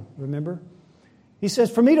 1, remember? He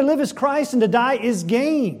says, for me to live is Christ and to die is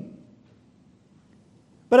gain.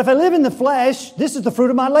 But if I live in the flesh, this is the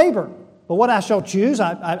fruit of my labor. But what I shall choose,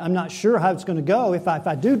 I'm not sure how it's going to go. If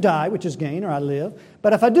I do die, which is gain, or I live.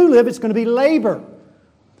 But if I do live, it's going to be labor.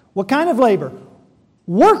 What kind of labor?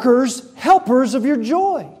 Workers, helpers of your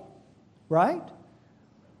joy. Right?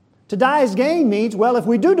 To die as gain means, well, if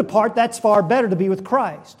we do depart, that's far better to be with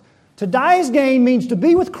Christ. To die as gain means to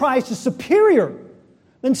be with Christ is superior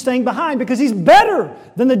than staying behind because He's better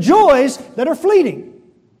than the joys that are fleeting.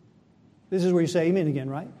 This is where you say amen again,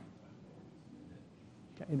 right?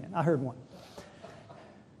 Okay, amen. I heard one.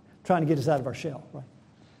 Trying to get us out of our shell, right?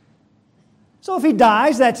 So if he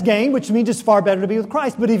dies, that's gain, which means it's far better to be with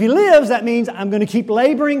Christ. But if he lives, that means I'm going to keep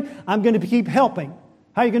laboring. I'm going to keep helping.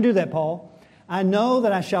 How are you going to do that, Paul? I know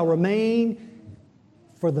that I shall remain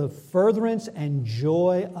for the furtherance and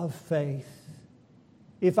joy of faith.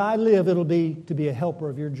 If I live, it'll be to be a helper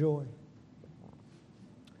of your joy.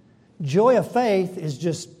 Joy of faith is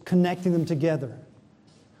just connecting them together.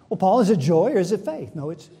 Well, Paul, is it joy or is it faith?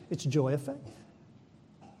 No, it's joy of faith.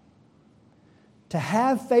 To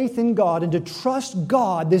have faith in God and to trust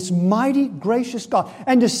God, this mighty, gracious God,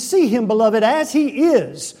 and to see Him, beloved, as He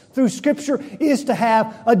is through Scripture, is to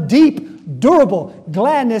have a deep, durable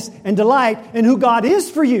gladness and delight in who God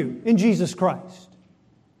is for you in Jesus Christ.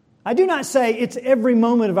 I do not say it's every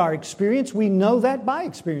moment of our experience. We know that by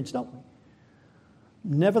experience, don't we?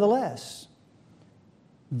 Nevertheless,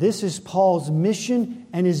 this is Paul's mission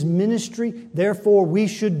and his ministry. Therefore, we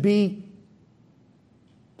should be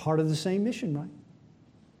part of the same mission, right?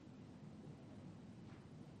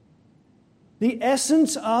 The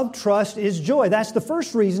essence of trust is joy. That's the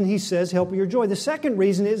first reason he says, help your joy. The second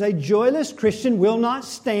reason is a joyless Christian will not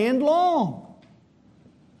stand long.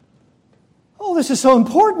 Oh, this is so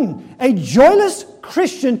important. A joyless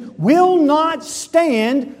Christian will not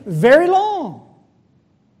stand very long.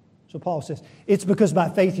 So Paul says, it's because by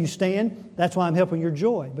faith you stand. That's why I'm helping your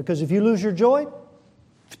joy. Because if you lose your joy,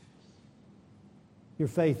 your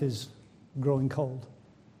faith is growing cold.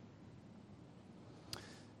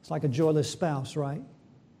 It's like a joyless spouse, right?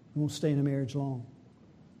 You won't stay in a marriage long.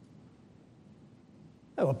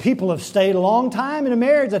 Well, people have stayed a long time in a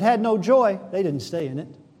marriage that had no joy. They didn't stay in it.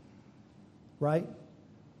 Right?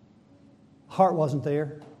 Heart wasn't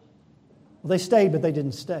there. Well, they stayed, but they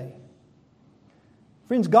didn't stay.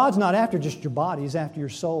 Friends, God's not after just your body. He's after your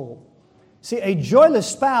soul. See, a joyless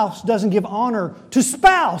spouse doesn't give honor to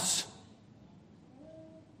spouse.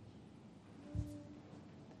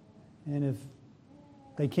 And if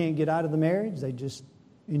they can't get out of the marriage, they just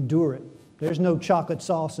endure it. There's no chocolate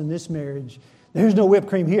sauce in this marriage. There's no whipped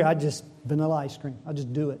cream here. I just vanilla ice cream. I'll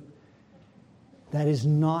just do it. That is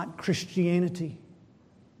not Christianity.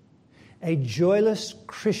 A joyless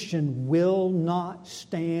Christian will not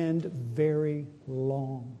stand very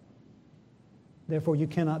long. Therefore, you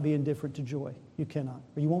cannot be indifferent to joy. You cannot,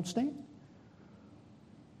 or you won't stand.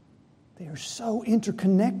 They are so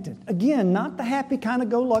interconnected. Again, not the happy kind of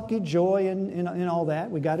go-lucky joy and all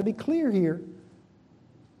that. We've got to be clear here.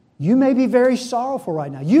 You may be very sorrowful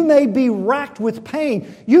right now. You may be racked with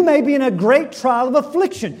pain. You may be in a great trial of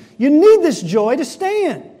affliction. You need this joy to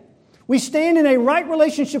stand. We stand in a right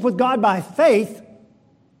relationship with God by faith.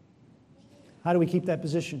 How do we keep that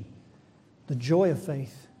position? The joy of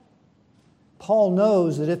faith. Paul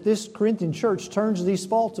knows that if this Corinthian church turns to these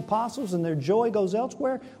false apostles and their joy goes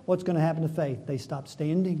elsewhere, what's going to happen to faith? They stop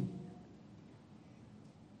standing.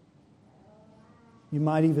 You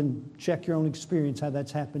might even check your own experience, how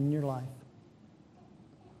that's happened in your life.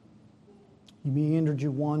 You meandered,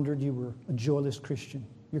 you wandered, you were a joyless Christian.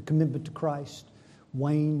 Your commitment to Christ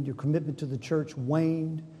waned. Your commitment to the church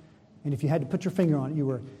waned. And if you had to put your finger on it, you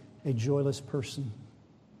were a joyless person.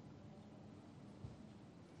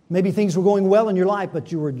 Maybe things were going well in your life,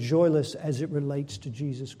 but you were joyless as it relates to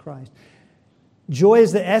Jesus Christ. Joy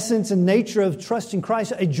is the essence and nature of trusting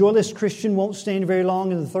Christ. A joyless Christian won't stand very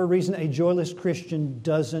long. And the third reason, a joyless Christian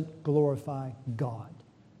doesn't glorify God.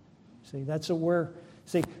 See, that's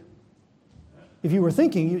see, if you were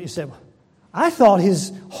thinking, you said, I thought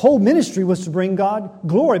his whole ministry was to bring God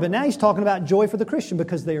glory. But now he's talking about joy for the Christian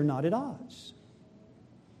because they are not at odds.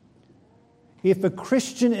 If a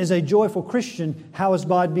Christian is a joyful Christian, how is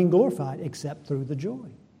God being glorified? Except through the joy,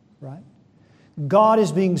 right? God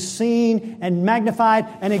is being seen and magnified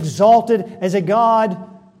and exalted as a God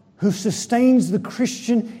who sustains the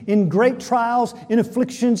Christian in great trials, in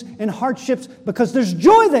afflictions, in hardships, because there's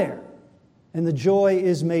joy there. And the joy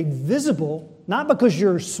is made visible, not because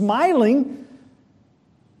you're smiling,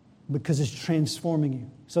 because it's transforming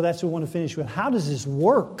you. So that's what we want to finish with. How does this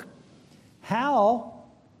work? How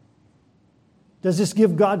does this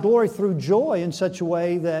give God glory through joy in such a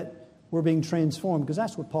way that we're being transformed? Because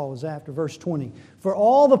that's what Paul is after. Verse 20. For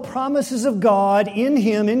all the promises of God in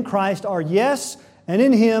Him, in Christ, are yes, and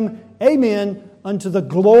in Him, amen, unto the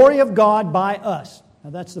glory of God by us. Now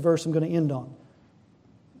that's the verse I'm going to end on.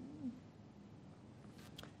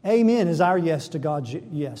 Amen is our yes to God's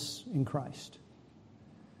yes in Christ.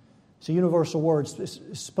 It's a universal word. It's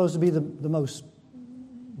supposed to be the most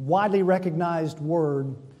widely recognized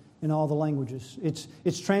word in all the languages.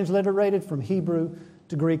 It's transliterated from Hebrew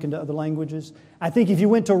to Greek and to other languages. I think if you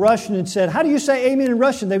went to Russian and said, how do you say amen in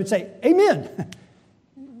Russian? They would say, amen.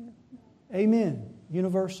 Amen.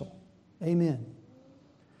 Universal. Amen.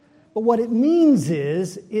 But what it means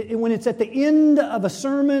is, when it's at the end of a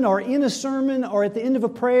sermon or in a sermon or at the end of a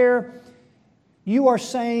prayer, you are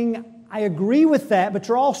saying, I agree with that, but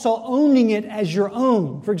you're also owning it as your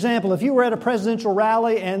own. For example, if you were at a presidential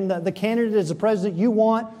rally and the candidate is the president you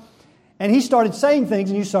want, and he started saying things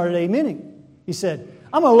and you started amening. He said,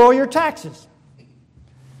 I'm going to lower your taxes.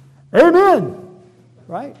 Amen.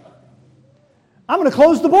 Right? I'm going to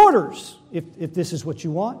close the borders if this is what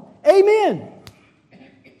you want. Amen.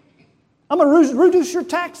 I'm going to reduce your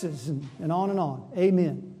taxes and on and on.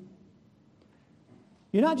 Amen.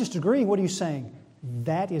 You're not just agreeing. What are you saying?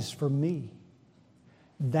 That is for me.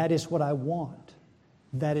 That is what I want.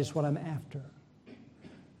 That is what I'm after.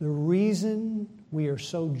 The reason we are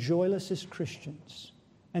so joyless as Christians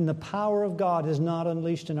and the power of God is not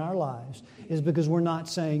unleashed in our lives is because we're not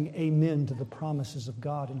saying amen to the promises of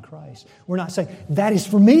God in Christ. We're not saying, that is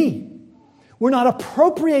for me. We're not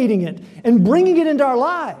appropriating it and bringing it into our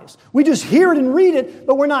lives. We just hear it and read it,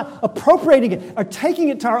 but we're not appropriating it or taking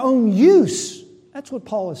it to our own use. That's what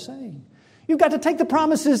Paul is saying. You've got to take the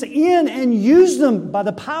promises in and use them by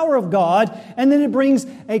the power of God, and then it brings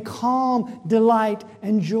a calm delight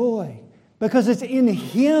and joy because it's in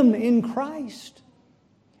Him, in Christ.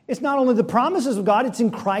 It's not only the promises of God, it's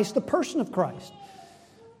in Christ, the person of Christ.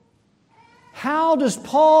 How does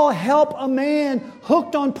Paul help a man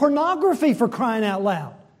hooked on pornography, for crying out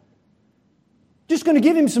loud? Just going to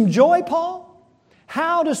give him some joy, Paul?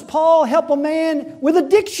 How does Paul help a man with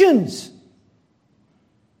addictions?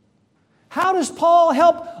 How does Paul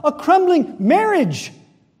help a crumbling marriage?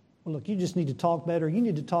 Well, look, you just need to talk better. You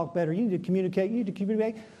need to talk better. You need to communicate. You need to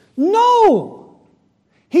communicate. No!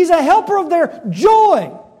 He's a helper of their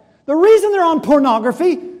joy. The reason they're on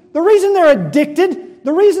pornography, the reason they're addicted,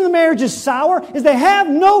 the reason the marriage is sour is they have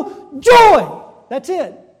no joy. That's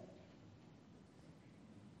it.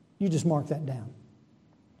 You just mark that down.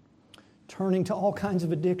 Turning to all kinds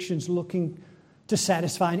of addictions, looking to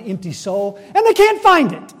satisfy an empty soul, and they can't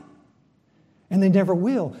find it. And they never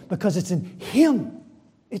will because it's in Him.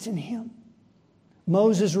 It's in Him.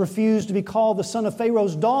 Moses refused to be called the son of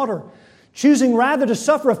Pharaoh's daughter, choosing rather to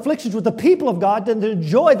suffer afflictions with the people of God than to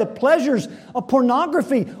enjoy the pleasures of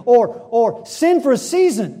pornography or sin for a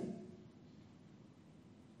season.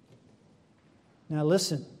 Now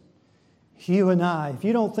listen, you and I, if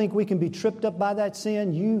you don't think we can be tripped up by that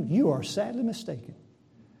sin, you are sadly mistaken.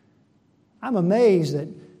 I'm amazed at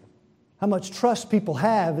how much trust people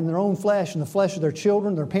have in their own flesh and the flesh of their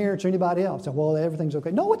children, their parents, or anybody else. Well, everything's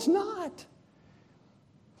okay. No, it's not.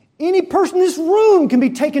 Any person in this room can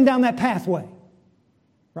be taken down that pathway.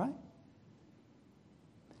 Right?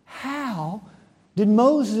 How did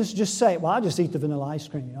Moses just say, well, I'll just eat the vanilla ice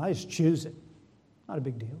cream. I just choose it. Not a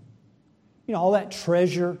big deal. All that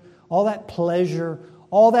treasure, all that pleasure,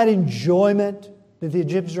 all that enjoyment that the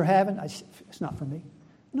Egyptians are having, it's not for me.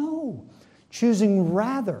 No. Choosing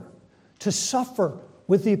rather to suffer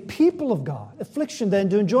with the people of God, affliction than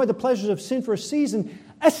to enjoy the pleasures of sin for a season,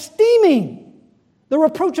 esteeming the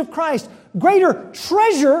reproach of Christ greater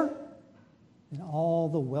treasure than all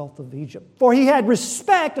the wealth of Egypt. For he had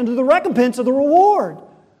respect unto the recompense of the reward.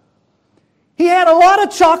 He had a lot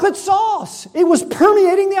of chocolate sauce. It was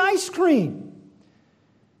permeating the ice cream.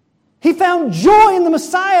 He found joy in the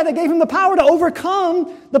Messiah that gave him the power to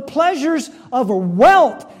overcome the pleasures of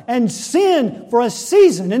wealth and sin for a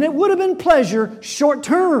season. And it would have been pleasure short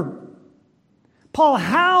term. Paul,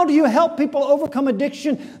 how do you help people overcome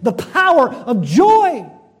addiction? The power of joy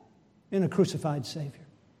in a crucified Savior,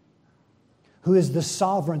 who is the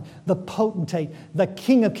sovereign, the potentate, the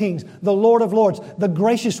King of kings, the Lord of lords, the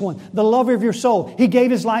gracious one, the lover of your soul. He gave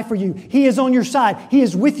His life for you. He is on your side. He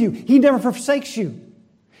is with you. He never forsakes you.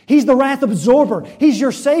 He's the wrath absorber. He's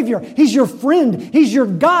your Savior. He's your friend. He's your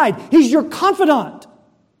guide. He's your confidant.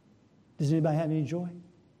 Does anybody have any joy?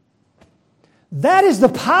 That is the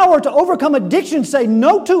power to overcome addiction. Say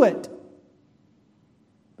no to it.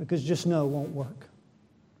 Because just no won't work.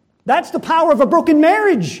 That's the power of a broken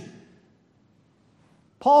marriage.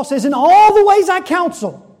 Paul says, in all the ways I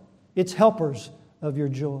counsel, it's helpers of your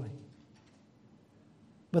joy.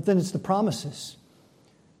 But then it's the promises.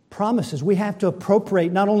 Promises. We have to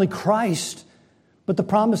appropriate not only Christ, but the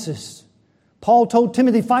promises. Paul told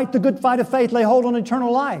Timothy, fight the good fight of faith, lay hold on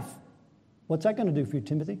eternal life. What's that going to do for you,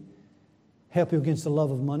 Timothy? Help you against the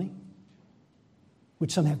love of money,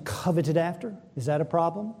 which some have coveted after. Is that a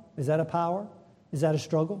problem? Is that a power? Is that a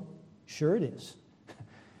struggle? Sure it is.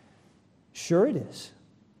 Sure it is.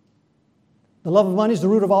 The love of money is the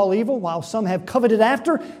root of all evil, while some have coveted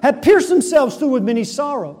after, have pierced themselves through with many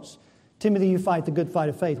sorrows. Timothy, you fight the good fight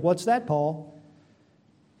of faith. What's that, Paul?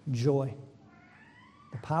 Joy.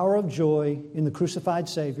 The power of joy in the crucified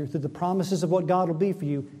Savior through the promises of what God will be for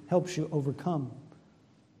you helps you overcome.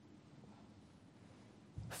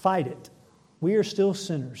 Fight it. We are still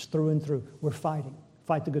sinners through and through. We're fighting.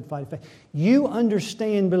 Fight the good fight of faith. You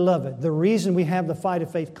understand, beloved, the reason we have the Fight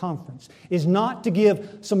of Faith conference is not to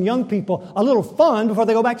give some young people a little fun before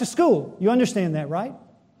they go back to school. You understand that, right?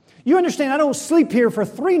 You understand I don't sleep here for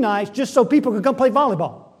 3 nights just so people can come play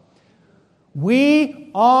volleyball.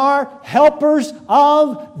 We are helpers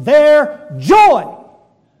of their joy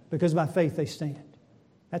because by faith they stand.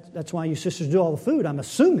 That's why you sisters do all the food, I'm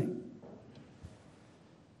assuming.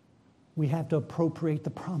 We have to appropriate the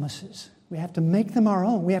promises. We have to make them our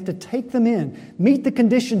own. We have to take them in, meet the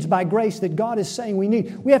conditions by grace that God is saying we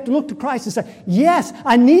need. We have to look to Christ and say, yes,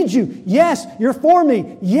 I need you. Yes, you're for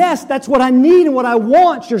me. Yes, that's what I need and what I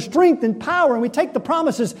want, your strength and power. And we take the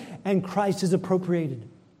promises and Christ is appropriated.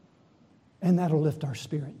 And that'll lift our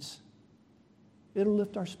spirits. It'll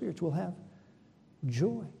lift our spirits. We'll have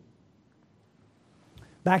joy.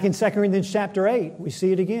 Back in 2 Corinthians chapter 8, we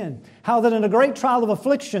see it again. How that in a great trial of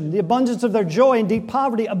affliction, the abundance of their joy and deep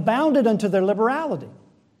poverty abounded unto their liberality.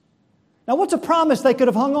 Now what's a promise they could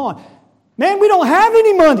have hung on? Man, we don't have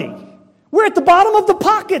any money. We're at the bottom of the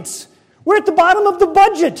pockets. We're at the bottom of the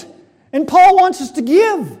budget. And Paul wants us to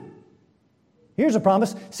give. Here's a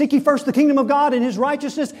promise. Seek ye first the kingdom of God and His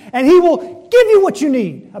righteousness, and He will give you what you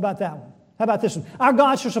need. How about that one? How about this one? Our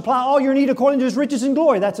God shall supply all your need according to His riches and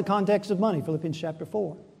glory. That's the context of money, Philippians chapter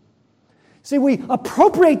 4. See, we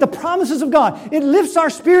appropriate the promises of God. It lifts our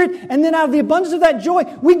spirit, and then out of the abundance of that joy,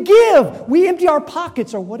 we give. We empty our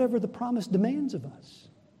pockets or whatever the promise demands of us.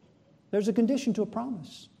 There's a condition to a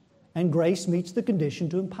promise, and grace meets the condition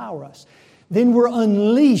to empower us. Then we're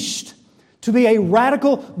unleashed to be a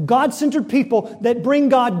radical, God-centered people that bring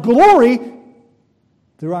God glory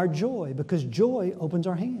through our joy, because joy opens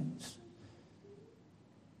our hands.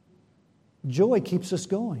 Joy keeps us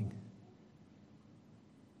going.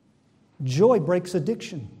 Joy breaks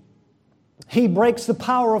addiction. He breaks the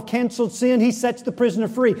power of canceled sin. He sets the prisoner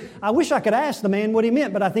free. I wish I could ask the man what he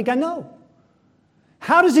meant, but I think I know.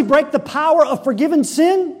 How does He break the power of forgiven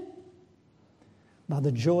sin? By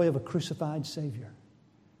the joy of a crucified Savior.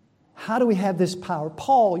 How do we have this power?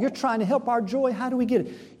 Paul, you're trying to help our joy. How do we get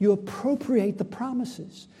it? You appropriate the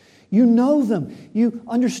promises. You know them. You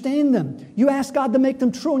understand them. You ask God to make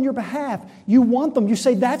them true on your behalf. You want them. You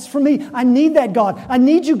say, that's for me. I need that, God. I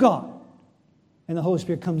need you, God. And the Holy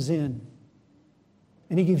Spirit comes in.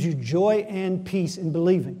 And He gives you joy and peace in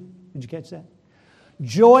believing. Did you catch that?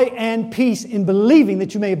 Joy and peace in believing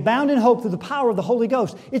that you may abound in hope through the power of the Holy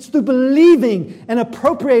Ghost. It's through believing and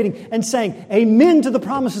appropriating and saying amen to the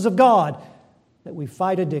promises of God that we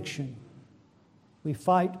fight addiction. We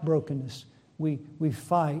fight brokenness. We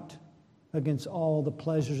fight against all the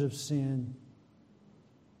pleasures of sin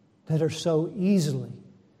that are so easily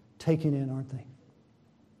taken in, aren't they?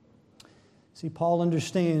 See, Paul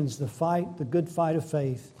understands the fight, the good fight of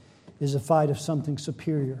faith, is a fight of something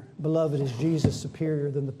superior. Beloved, is Jesus superior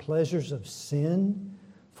than the pleasures of sin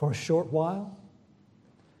for a short while?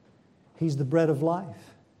 He's the bread of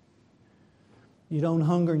life. You don't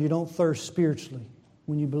hunger and you don't thirst spiritually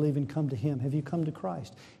when you believe and come to Him. Have you come to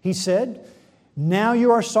Christ? He said, now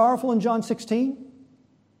you are sorrowful in John 16.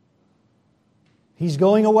 He's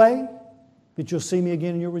going away, but you'll see me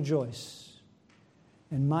again and you'll rejoice.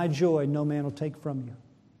 And my joy no man will take from you.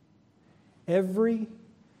 Every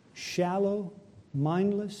shallow,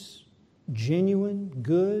 mindless, genuine,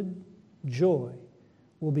 good joy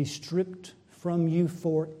will be stripped from you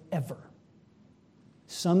forever.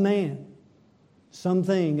 Some man,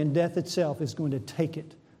 something, and death itself is going to take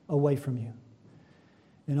it away from you.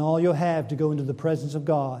 And all you'll have to go into the presence of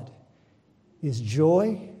God is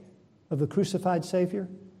joy of the crucified Savior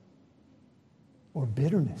or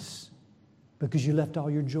bitterness because you left all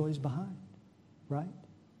your joys behind, right?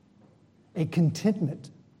 A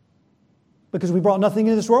contentment because we brought nothing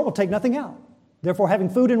into this world, we'll take nothing out. Therefore, having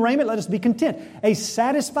food and raiment, let us be content. A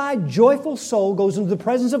satisfied, joyful soul goes into the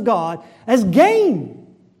presence of God as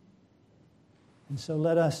gain. And so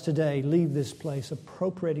let us today leave this place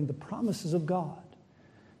appropriating the promises of God.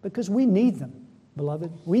 Because we need them,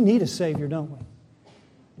 beloved. We need a Savior, don't we?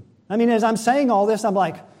 I mean, as I'm saying all this, I'm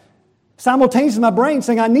like, simultaneously in my brain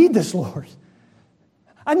saying, I need this, Lord.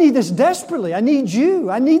 I need this desperately. I need you.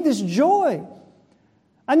 I need this joy.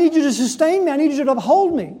 I need you to sustain me. I need you to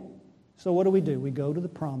uphold me. So what do? We go to the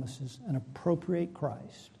promises and appropriate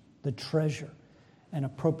Christ, the treasure, and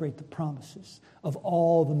appropriate the promises of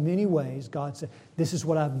all the many ways God said, this is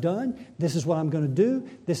what I've done. This is what I'm going to do.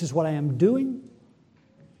 This is what I am doing.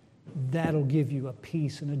 That'll give you a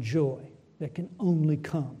peace and a joy that can only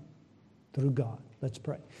come through God. Let's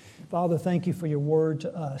pray. Father, thank you for your word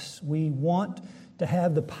to us. We want to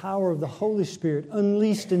have the power of the Holy Spirit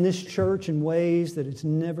unleashed in this church in ways that it's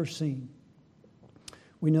never seen.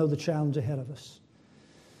 We know the challenge ahead of us.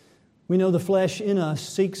 We know the flesh in us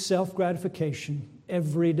seeks self-gratification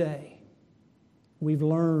every day. We've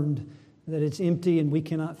learned that it's empty and we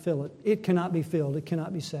cannot fill it. It cannot be filled. It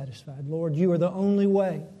cannot be satisfied. Lord, you are the only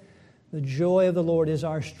way. The joy of the Lord is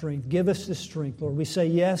our strength. Give us this strength, Lord. We say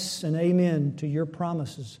yes and amen to your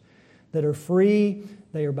promises that are free.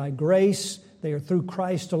 They are by grace. They are through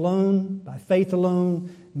Christ alone, by faith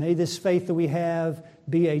alone. May this faith that we have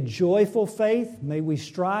be a joyful faith. May we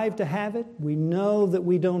strive to have it. We know that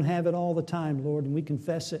we don't have it all the time, Lord, and we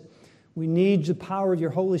confess it. We need the power of your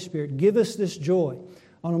Holy Spirit. Give us this joy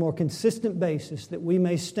on a more consistent basis that we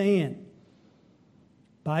may stand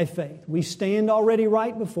by faith. We stand already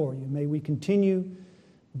right before you. May we continue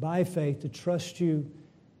by faith to trust you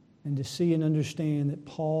and to see and understand that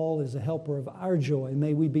Paul is a helper of our joy.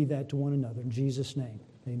 May we be that to one another. In Jesus' name,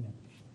 amen.